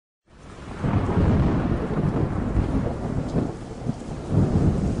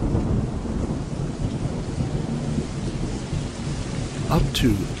up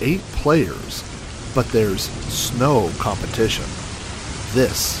to 8 players, but there's snow competition.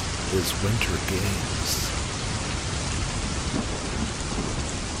 This is Winter Games.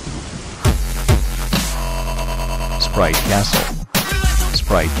 Sprite Castle.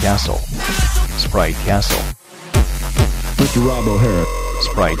 Sprite Castle. Sprite Castle. Mr. Rob O'Hara.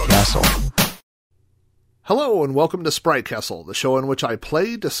 Sprite Castle. Hello and welcome to Sprite Castle, the show in which I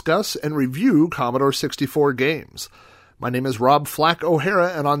play, discuss, and review Commodore 64 games. My name is Rob Flack O'Hara,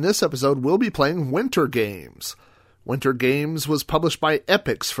 and on this episode we'll be playing Winter Games. Winter Games was published by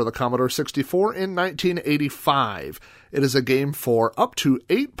Epyx for the Commodore 64 in 1985. It is a game for up to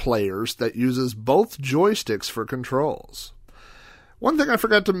 8 players that uses both joysticks for controls. One thing I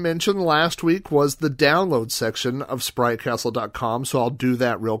forgot to mention last week was the download section of SpriteCastle.com, so I'll do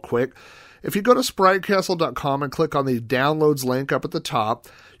that real quick. If you go to SpriteCastle.com and click on the downloads link up at the top,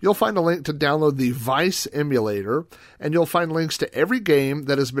 you'll find a link to download the Vice emulator, and you'll find links to every game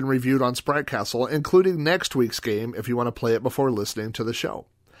that has been reviewed on Sprite Castle, including next week's game if you want to play it before listening to the show.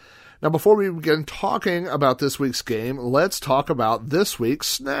 Now, before we begin talking about this week's game, let's talk about this week's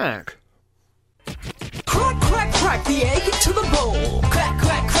snack. Crack, crack, crack the egg into the bowl. Crack,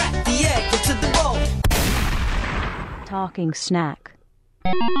 crack, crack the egg into the bowl. Talking snack.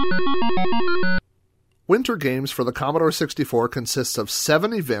 Winter Games for the Commodore 64 consists of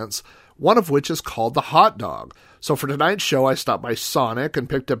 7 events, one of which is called the hot dog. So for tonight's show, I stopped by Sonic and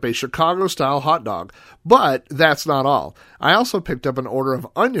picked up a Chicago-style hot dog. But that's not all. I also picked up an order of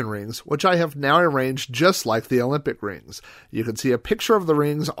onion rings, which I have now arranged just like the Olympic rings. You can see a picture of the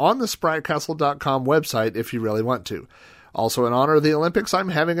rings on the SpriteCastle.com website if you really want to. Also, in honor of the Olympics, I'm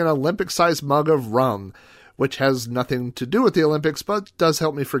having an Olympic-sized mug of rum, which has nothing to do with the Olympics, but does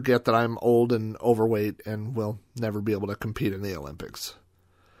help me forget that I'm old and overweight and will never be able to compete in the Olympics.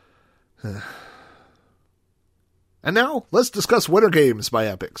 And now, let's discuss Winter Games by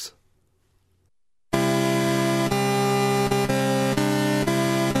Epyx.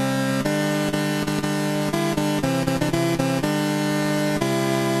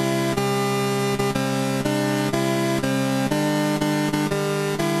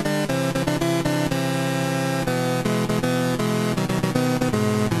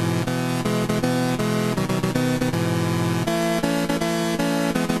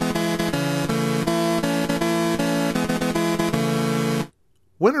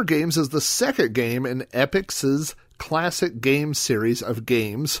 Winter Games is the second game in Epyx's classic game series of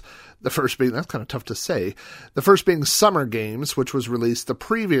games. The first being, that's kind of tough to say, the first being Summer Games, which was released the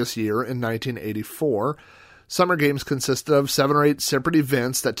previous year in 1984. Summer Games consisted of 7 or 8 separate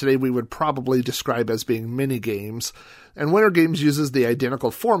events that today we would probably describe as being mini-games. And Winter Games uses the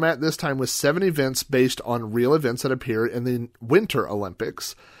identical format, this time with 7 events based on real events that appear in the Winter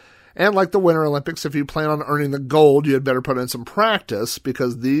Olympics. And like the Winter Olympics, if you plan on earning the gold, you had better put in some practice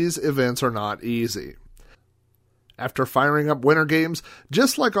because these events are not easy. After firing up Winter Games,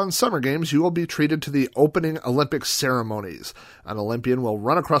 just like on Summer Games, you will be treated to the opening Olympic ceremonies. An Olympian will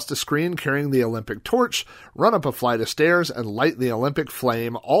run across the screen carrying the Olympic torch, run up a flight of stairs, and light the Olympic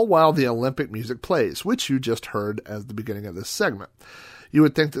flame, all while the Olympic music plays, which you just heard at the beginning of this segment. You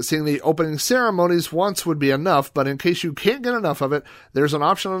would think that seeing the opening ceremonies once would be enough, but in case you can't get enough of it, there's an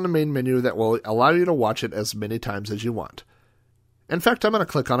option on the main menu that will allow you to watch it as many times as you want. In fact, I'm going to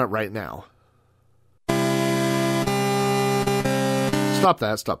click on it right now. Stop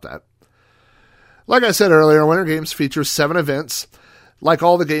that. Like I said earlier, Winter Games features 7 events. Like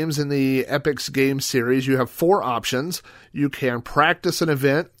all the games in the Epyx game series, you have 4 options. You can practice an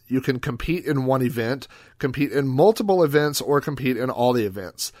event, you can compete in one event, compete in multiple events, or compete in all the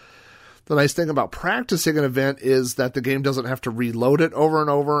events. The nice thing about practicing an event is that the game doesn't have to reload it over and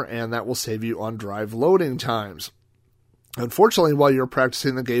over, and that will save you on drive loading times. Unfortunately, while you're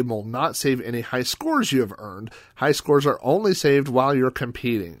practicing, the game will not save any high scores you have earned. High scores are only saved while you're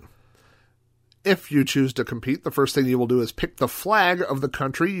competing. If you choose to compete, the first thing you will do is pick the flag of the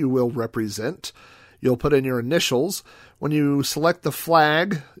country you will represent. You'll put in your initials. When you select the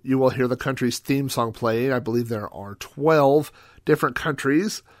flag, you will hear the country's theme song playing. I believe there are 12 different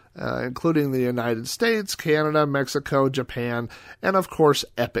countries, including the United States, Canada, Mexico, Japan, and of course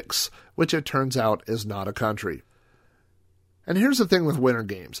Epyx, which it turns out is not a country. And here's the thing with Winter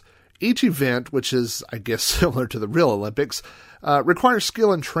Games. Each event, which is, I guess, similar to the real Olympics, requires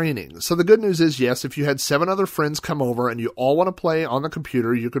skill and training. So the good news is, yes, if you had 7 other friends come over and you all want to play on the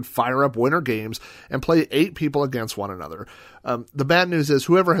computer, you could fire up Winter Games and play 8 people against one another. The bad news is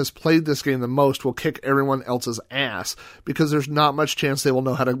whoever has played this game the most will kick everyone else's ass because there's not much chance they will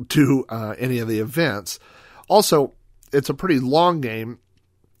know how to do any of the events. Also, it's a pretty long game.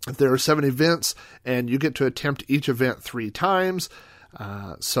 If there are 7 events and you get to attempt each event 3 times,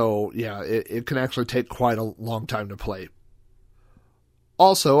 So yeah, it can actually take quite a long time to play.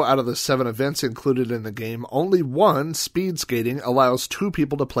 Also, out of the 7 events included in the game, only one, speed skating, allows 2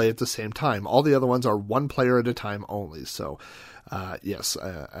 people to play at the same time. All the other ones are 1 player at a time only. So, yes,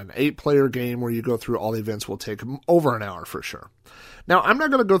 an 8-player game where you go through all the events will take over an hour for sure. Now, I'm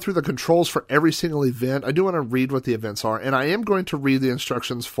not going to go through the controls for every single event. I do want to read what the events are, and I am going to read the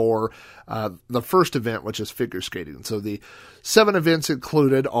instructions for the first event, which is figure skating. So the 7 events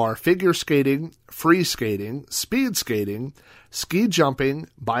included are figure skating, free skating, speed skating, ski jumping,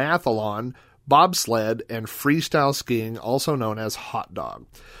 biathlon, bobsled, and freestyle skiing, also known as hot dog.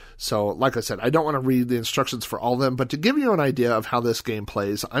 So, like I said, I don't want to read the instructions for all of them, but to give you an idea of how this game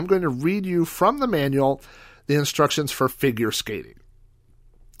plays, I'm going to read you from the manual the instructions for figure skating.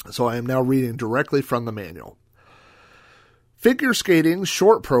 So I am now reading directly from the manual. Figure skating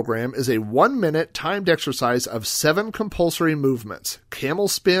short program is a 1-minute timed exercise of 7 compulsory movements: camel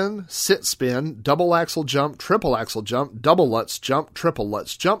spin, sit spin, double axel jump, triple axel jump, double Lutz jump, triple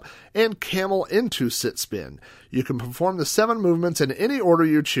Lutz jump, and camel into sit spin. You can perform the 7 movements in any order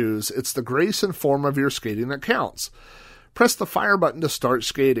you choose. It's the grace and form of your skating that counts. Press the fire button to start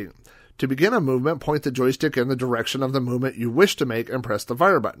skating. To begin a movement, point the joystick in the direction of the movement you wish to make and press the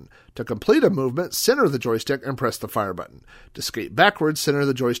fire button. To complete a movement, center the joystick and press the fire button. To skate backwards, center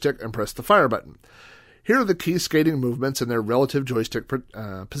the joystick and press the fire button. Here are the key skating movements and their relative joystick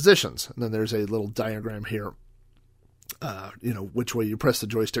positions. And then there's a little diagram here, which way you press the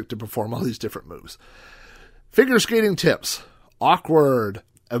joystick to perform all these different moves. Figure skating tips. Awkward.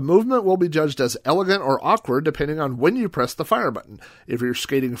 A movement will be judged as elegant or awkward depending on when you press the fire button. If you're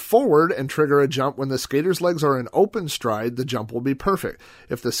skating forward and trigger a jump when the skater's legs are in open stride, the jump will be perfect.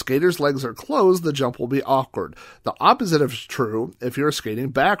 If the skater's legs are closed, the jump will be awkward. The opposite is true if you're skating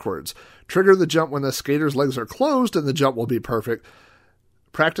backwards. Trigger the jump when the skater's legs are closed and the jump will be perfect.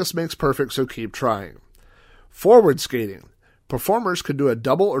 Practice makes perfect, so keep trying. Forward skating. Performers could do a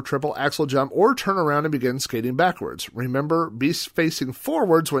double or triple axel jump or turn around and begin skating backwards. Remember, be facing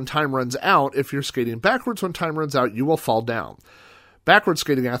forwards when time runs out. If you're skating backwards when time runs out, you will fall down. Backward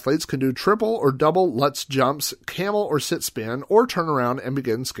skating athletes can do triple or double Lutz jumps, camel or sit spin, or turn around and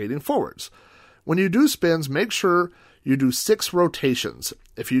begin skating forwards. When you do spins, make sure you do 6 rotations.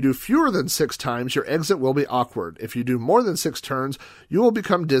 If you do fewer than 6 times, your exit will be awkward. If you do more than 6 turns, you will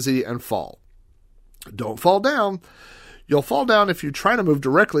become dizzy and fall. Don't fall down. You'll fall down if you try to move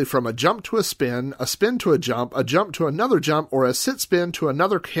directly from a jump to a spin to a jump to another jump, or a sit spin to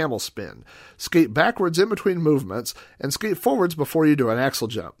another camel spin. Skate backwards in between movements, and skate forwards before you do an axel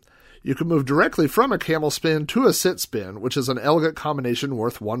jump. You can move directly from a camel spin to a sit spin, which is an elegant combination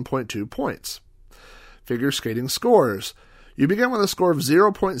worth 1.2 points. Figure skating scores. You begin with a score of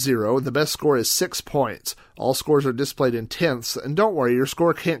 0.0. The best score is 6 points. All scores are displayed in tenths, and don't worry, your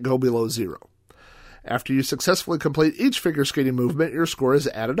score can't go below 0. After you successfully complete each figure skating movement, your score is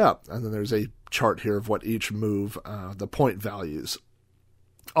added up. And then there's a chart here of what each move, the point values.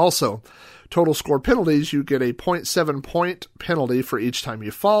 Also, total score penalties, you get a 0.7 point penalty for each time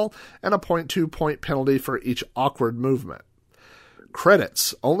you fall, and a 0.2 point penalty for each awkward movement.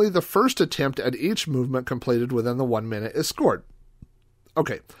 Credits. Only the first attempt at each movement completed within the 1 minute is scored.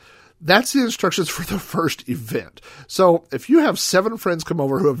 Okay. That's the instructions for the first event. So if you have 7 friends come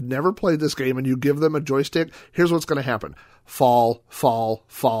over who have never played this game and you give them a joystick, here's what's going to happen. Fall, fall,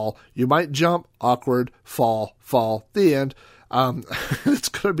 fall. You might jump, awkward, fall, fall. The end. It's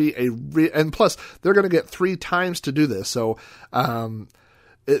going to be and plus they're going to get 3 times to do this. So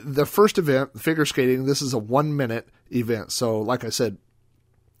the first event, figure skating, this is a 1 minute event. So like I said,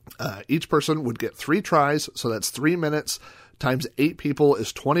 each person would get 3 tries. So that's 3 minutes. Times 8 people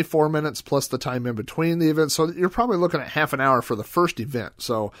is 24 minutes plus the time in between the events. So you're probably looking at half an hour for the first event.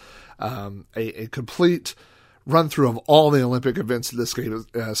 So a complete run through of all the Olympic events in this game,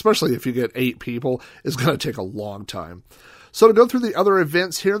 especially if you get 8 people, is going to take a long time. So to go through the other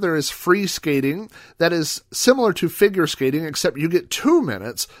events here, there is free skating. That is similar to figure skating, except you get 2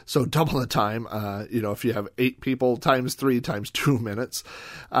 minutes, so double the time, if you have 8 people times 3 times 2 minutes.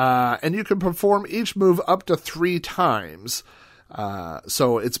 And you can perform each move up to 3 times.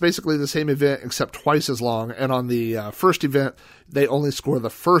 So it's basically the same event, except twice as long. And on the first event, they only score the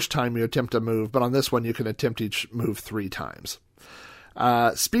first time you attempt a move, but on this one, you can attempt each move 3 times.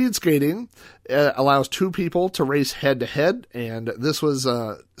 Speed skating allows 2 people to race head-to-head, and this was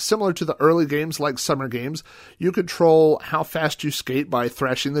similar to the early games like Summer Games. You control how fast you skate by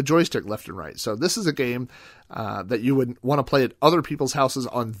thrashing the joystick left and right. So this is a game that you would want to play at other people's houses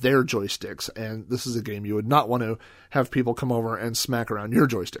on their joysticks, and this is a game you would not want to have people come over and smack around your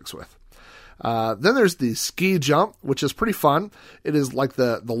joysticks with. Then there's the ski jump, which is pretty fun. It is like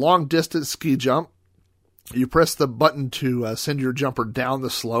the long distance ski jump. You press the button to send your jumper down the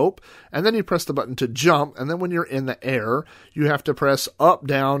slope, and then you press the button to jump, and then when you're in the air, you have to press up,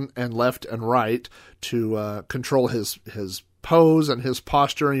 down, and left and right to control his pose and his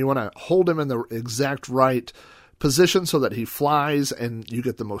posture, and you want to hold him in the exact right position so that he flies and you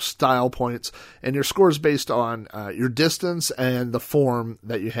get the most style points, and your score is based on your distance and the form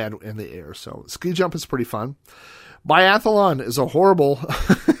that you had in the air. So ski jump is pretty fun. Biathlon is a horrible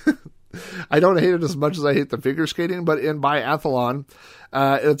I don't hate it as much as I hate the figure skating, but in biathlon,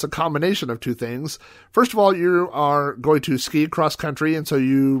 it's a combination of two things. First of all, you are going to ski cross country, and so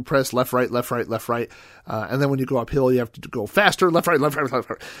you press left, right, left, right, left, right. And then when you go uphill, you have to go faster, left, right, left, right, left,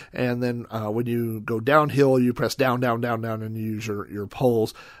 right. And then when you go downhill, you press down, down, down, down, and you use your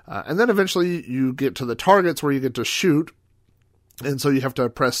poles. And then eventually you get to the targets where you get to shoot. And so you have to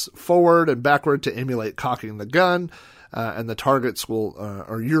press forward and backward to emulate cocking the gun. And the targets will,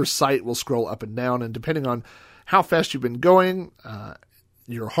 or your sight will scroll up and down. And depending on how fast you've been going,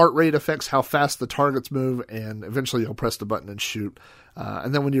 your heart rate affects how fast the targets move. And eventually you'll press the button and shoot.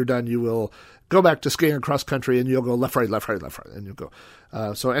 And then when you're done, you will go back to skiing across country and you'll go left, right, left, right, left, right. And you'll go.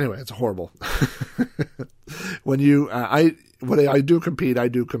 So anyway, it's horrible. When I do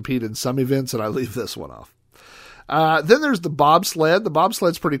compete in some events, and I leave this one off. Then there's the bobsled. The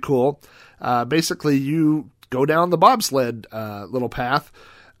bobsled's pretty cool. Basically, you go down the bobsled little path,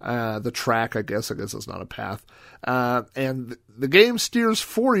 the track, I guess it's not a path. And the game steers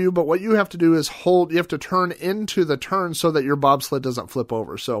for you, but what you have to do is you have to turn into the turn so that your bobsled doesn't flip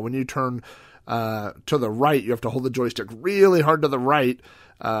over. So when you turn to the right, you have to hold the joystick really hard to the right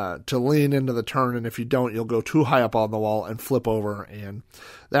to lean into the turn, and if you don't, you'll go too high up on the wall and flip over, and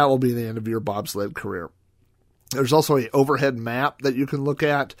that will be the end of your bobsled career. There's also an overhead map that you can look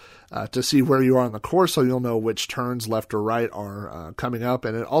at to see where you are on the course, so you'll know which turns left or right are coming up.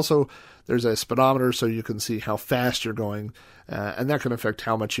 And there's a speedometer, so you can see how fast you're going, and that can affect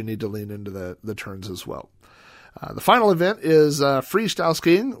how much you need to lean into the turns as well. The final event is freestyle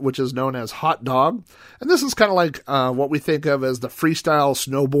skiing, which is known as hot dog. And this is kind of like what we think of as the freestyle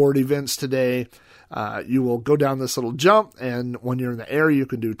snowboard events today. You will go down this little jump, and when you're in the air, you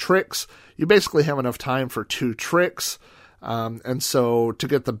can do tricks. You basically have enough time for 2 tricks. And so to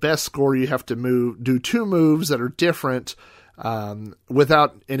get the best score, you have to do 2 moves that are different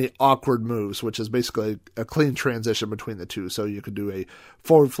without any awkward moves, which is basically a clean transition between the two. So you could do a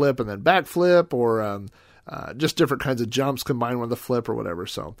forward flip and then back flip, or just different kinds of jumps combined with a flip or whatever.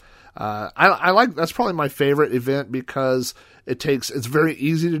 So I like, that's probably my favorite event because it's very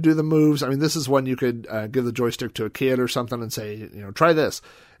easy to do the moves. I mean, this is when you could give the joystick to a kid or something and say, try this,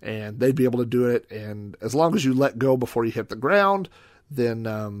 and they'd be able to do it. And as long as you let go before you hit the ground, then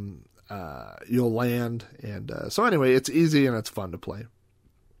you'll land. And so anyway, it's easy and it's fun to play.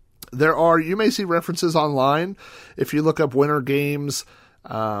 You may see references online. If you look up Winter Games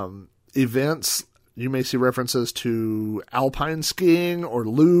events, you may see references to alpine skiing or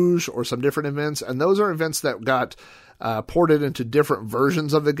luge or some different events. And those are events that got ported into different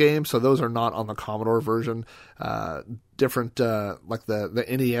versions of the game. So those are not on the Commodore version. Different, like the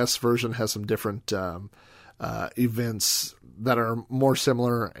NES version has some different events that are more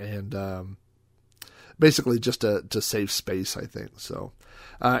similar and basically just to save space, I think. So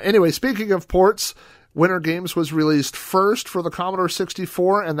anyway, speaking of ports, Winter Games was released first for the Commodore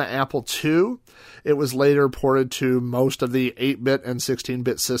 64 and the Apple II. It was later ported to most of the 8-bit and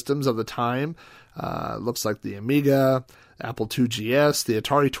 16-bit systems of the time. Looks like the Amiga, Apple II GS, the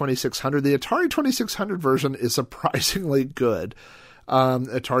Atari 2600. The Atari 2600 version is surprisingly good.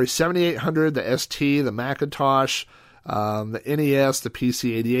 Atari 7800, the ST, the Macintosh, the NES, the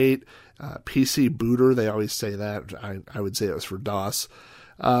PC-88, PC Booter, they always say that. I would say it was for DOS.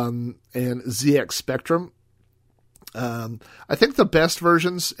 And ZX Spectrum. I think the best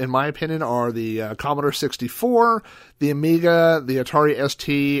versions, in my opinion, are the Commodore 64, the Amiga, the Atari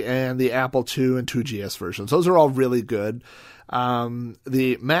ST, and the Apple II and 2GS versions. Those are all really good.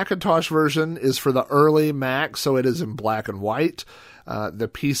 The Macintosh version is for the early Mac, so it is in black and white. The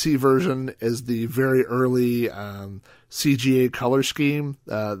PC version is the very early CGA color scheme.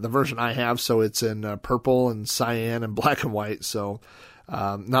 The version I have, so it's in purple and cyan and black and white, so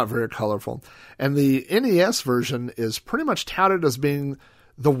not very colorful. And the NES version is pretty much touted as being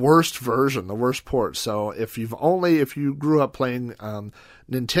the worst version, the worst port. So if you grew up playing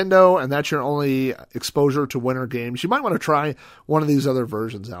Nintendo and that's your only exposure to Winter Games, you might want to try one of these other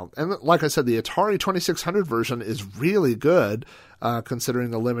versions out. And like I said, the Atari 2600 version is really good,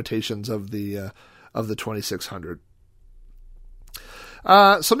 considering the limitations of the 2600.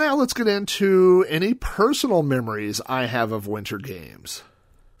 So now let's get into any personal memories I have of winter games.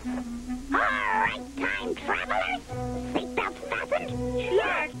 All right, time travelers. Seatbelts fastened?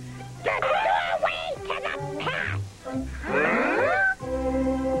 Yes. The doorway to the past.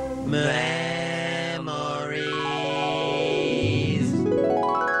 Memories.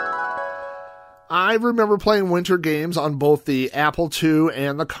 I remember playing winter games on both the Apple II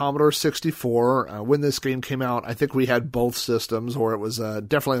and the Commodore 64. When this game came out, I think we had both systems, or it was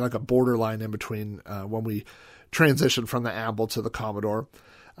definitely like a borderline in between when we transitioned from the Apple to the Commodore.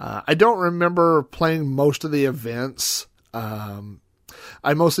 I don't remember playing most of the events.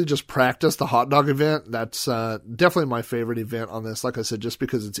 I mostly just practiced the hot dog event. That's definitely my favorite event on this, like I said, just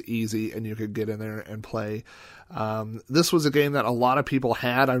because it's easy and you could get in there and play. This was a game that a lot of people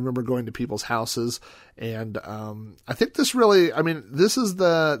had. I remember going to people's houses, and I think this really, this is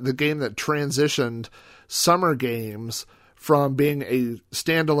the game that transitioned summer games from being a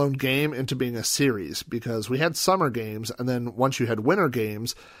standalone game into being a series, because we had summer games, and then once you had winter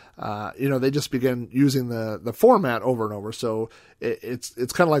games, they just began using the format over and over. So it's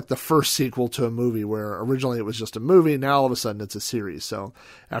kind of like the first sequel to a movie, where originally it was just a movie. Now all of a sudden it's a series. So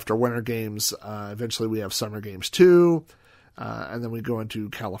after winter games, eventually we have summer games too. And then we go into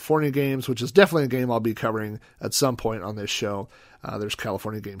California games, which is definitely a game I'll be covering at some point on this show. There's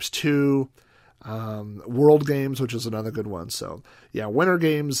California games 2. World Games, which is another good one. So yeah, winter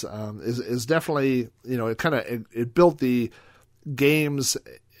games is definitely, it built the games,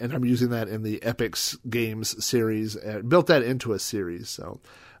 and I'm using that in the Epix Games series, built that into a series. So,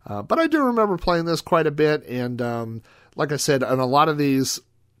 but I do remember playing this quite a bit, and like I said, on a lot of these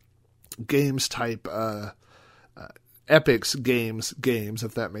games type Epix games,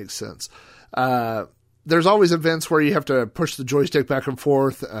 if that makes sense. There's always events where you have to push the joystick back and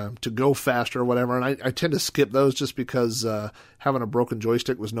forth to go faster or whatever, and I tend to skip those just because having a broken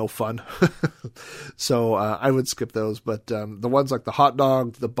joystick was no fun. So I would skip those, but the ones like the hot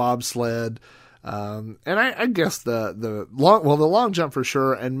dog, the bobsled, and I guess the long jump for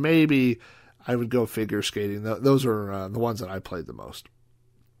sure, and maybe I would go figure skating. Those are the ones that I played the most.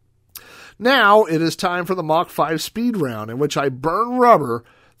 Now it is time for the Mach 5 speed round, in which I burn rubber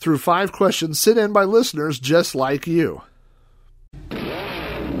through 5 questions sent in by listeners just like you. What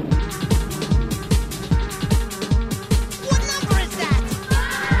number is that?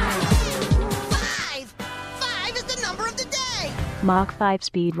 5! 5 is the number of the day! Mach 5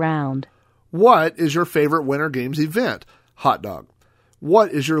 speed round. What is your favorite Winter Games event? Hot dog.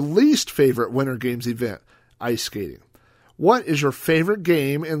 What is your least favorite Winter Games event? Ice skating. What is your favorite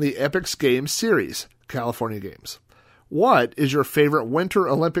game in the Epix Games series? California games. What is your favorite Winter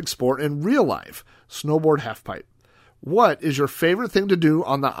Olympic sport in real life? Snowboard halfpipe. What is your favorite thing to do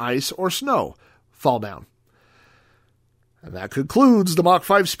on the ice or snow? Fall down. And that concludes the Mach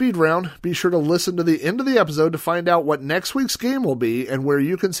 5 speed round. Be sure to listen to the end of the episode to find out what next week's game will be and where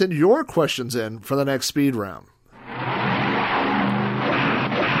you can send your questions in for the next speed round.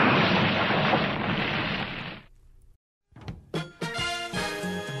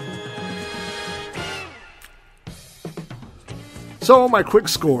 So, my quick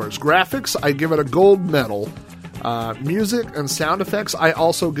scores. Graphics, I give it a gold medal. Music and sound effects, I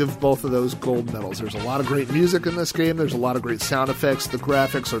also give both of those gold medals. There's a lot of great music in this game. There's a lot of great sound effects. The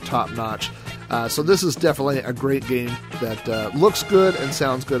graphics are top-notch. So this is definitely a great game that looks good and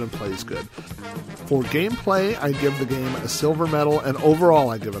sounds good and plays good. For gameplay, I give the game a silver medal, and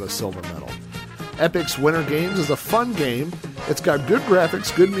overall I give it a silver medal. Epix Winter Games is a fun game. It's got good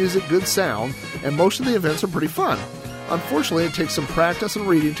graphics, good music, good sound, and most of the events are pretty fun. Unfortunately, it takes some practice and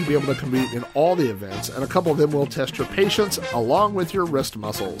reading to be able to compete in all the events, and a couple of them will test your patience along with your wrist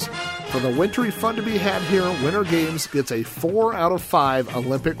muscles. For the wintry fun to be had here, Winter Games gets a 4 out of 5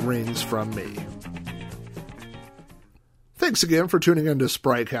 Olympic rings from me. Thanks again for tuning in to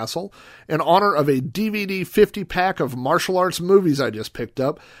Sprite Castle. In honor of a DVD 50-pack of martial arts movies I just picked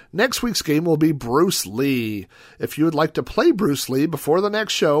up, next week's game will be Bruce Lee. If you would like to play Bruce Lee before the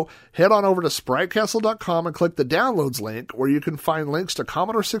next show, head on over to SpriteCastle.com and click the Downloads link, where you can find links to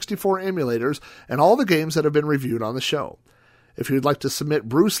Commodore 64 emulators and all the games that have been reviewed on the show. If you'd like to submit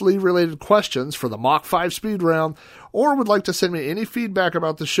Bruce Lee-related questions for the Mach 5 speed round, or would like to send me any feedback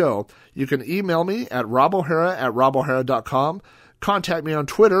about the show, you can email me at robohara@robohara.com, contact me on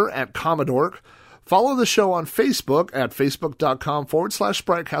Twitter at Commodork, follow the show on Facebook at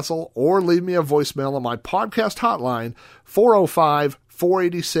facebook.com/SpriteCastle, or leave me a voicemail on my podcast hotline,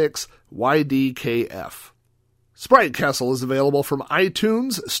 405-486-YDKF. Sprite Castle is available from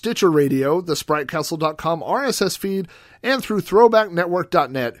iTunes, Stitcher Radio, the SpriteCastle.com RSS feed, and through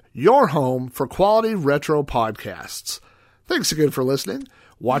ThrowbackNetwork.net, your home for quality retro podcasts. Thanks again for listening.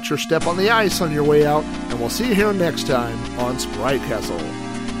 Watch your step on the ice on your way out, and we'll see you here next time on Sprite Castle.